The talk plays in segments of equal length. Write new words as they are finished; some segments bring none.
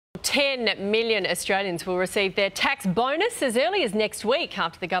10 million Australians will receive their tax bonus as early as next week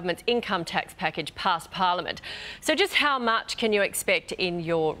after the government's income tax package passed Parliament. So just how much can you expect in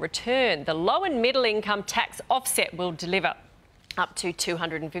your return? The low and middle income tax offset will deliver up to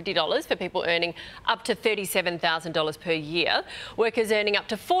 $250 for people earning up to $37,000 per year. Workers earning up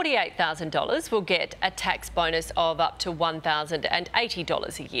to $48,000 will get a tax bonus of up to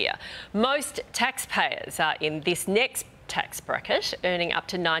 $1,080 a year. Most taxpayers are in this next tax bracket earning up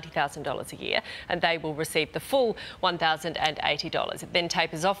to $90,000 a year, and they will receive the full $1,080. It then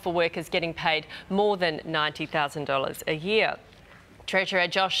tapers off for workers getting paid more than $90,000 a year. Treasurer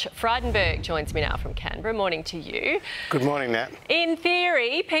Josh Frydenberg joins me now from Canberra. Morning to you. Good morning, Nat. In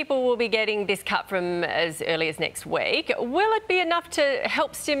theory, people will be getting this cut from as early as next week. Will it be enough to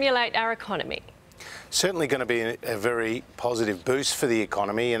help stimulate our economy? Certainly going to be a very positive boost for the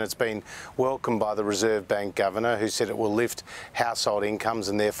economy, and it's been welcomed by the Reserve Bank Governor, who said it will lift household incomes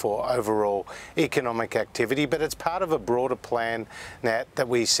and therefore overall economic activity. But it's part of a broader plan, Nat, that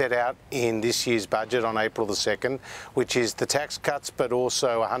we set out in this year's budget on April the 2nd, which is the tax cuts, but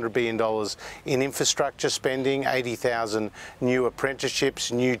also $100 billion in infrastructure spending, 80,000 new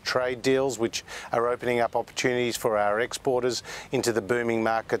apprenticeships, new trade deals, which are opening up opportunities for our exporters into the booming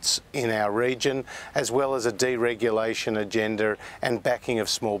markets in our region, as well as a deregulation agenda and backing of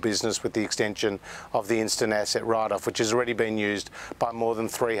small business with the extension of the instant asset write-off, which has already been used by more than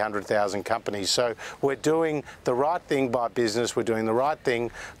 300,000 companies. So we're doing the right thing by business, we're doing the right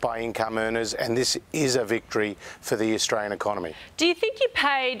thing by income earners, and this is a victory for the Australian economy. Do you think you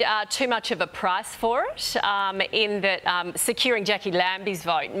paid too much of a price for it, in that securing Jackie Lambie's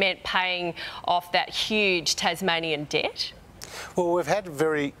vote meant paying off that huge Tasmanian debt? Well, we've had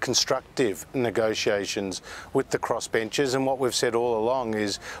very constructive negotiations with the crossbenchers, and what we've said all along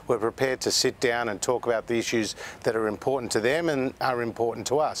is we're prepared to sit down and talk about the issues that are important to them and are important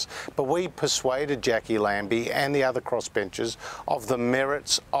to us. But we persuaded Jackie Lambie and the other crossbenchers of the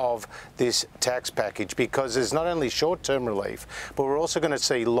merits of this tax package, because there's not only short-term relief, but we're also going to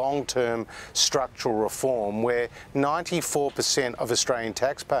see long-term structural reform where 94% of Australian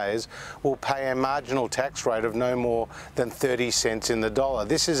taxpayers will pay a marginal tax rate of no more than 30 cents in the dollar.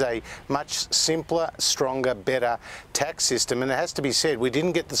 This is a much simpler, stronger, better tax system, and it has to be said, we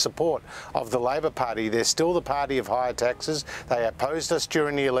didn't get the support of the Labor Party. They're still the party of higher taxes. They opposed us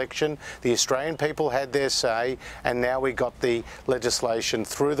during the election. The Australian people had their say, and now we got the legislation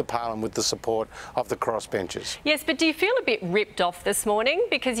through the Parliament with the support of the crossbenchers. Yes, but do you feel a bit ripped off this morning?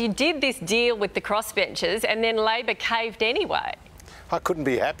 Because you did this deal with the crossbenchers and then Labor caved anyway. I couldn't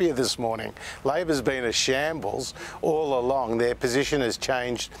be happier this morning. Labor's been a shambles all along. Their position has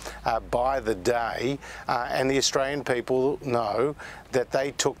changed by the day, and the Australian people know that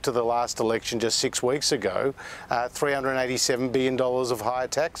they took to the last election just 6 weeks ago $387 billion of higher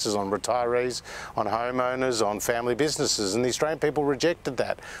taxes on retirees, on homeowners, on family businesses, and the Australian people rejected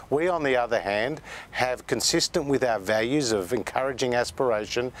that. We, on the other hand, have, consistent with our values of encouraging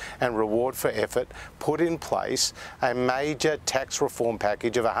aspiration and reward for effort, put in place a major tax reform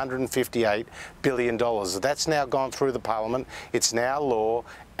package of $158 billion. That's now gone through the Parliament. It's now law,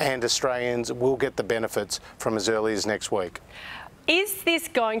 and Australians will get the benefits from as early as next week. Is this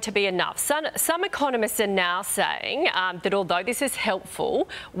going to be enough? Some economists are now saying that although this is helpful,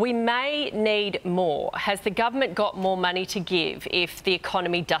 we may need more. Has the government got more money to give if the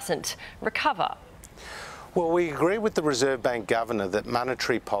economy doesn't recover? Well, we agree with the Reserve Bank Governor that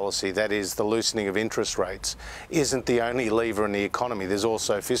monetary policy, that is the loosening of interest rates, isn't the only lever in the economy. There's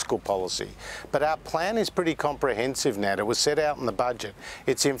also fiscal policy. But our plan is pretty comprehensive, Nat. It was set out in the budget.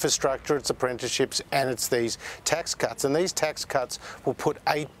 It's infrastructure, it's apprenticeships, and it's these tax cuts. And these tax cuts will put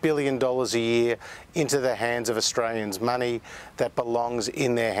 $8 billion a year into the hands of Australians, money that belongs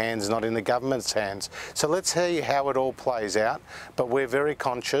in their hands, not in the government's hands. So let's see how it all plays out. But we're very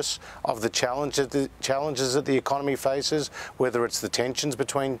conscious of the challenges that the economy faces, whether it's the tensions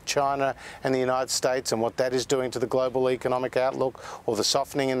between China and the United States and what that is doing to the global economic outlook, or the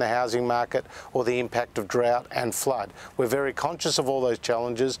softening in the housing market, or the impact of drought and flood. We're very conscious of all those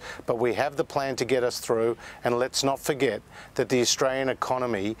challenges, but we have the plan to get us through, and let's not forget that the Australian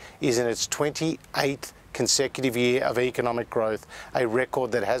economy is in its 28th consecutive year of economic growth, a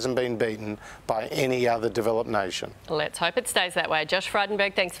record that hasn't been beaten by any other developed nation. Let's hope it stays that way. Josh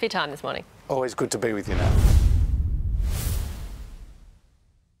Frydenberg, thanks for your time this morning. Always good to be with you now.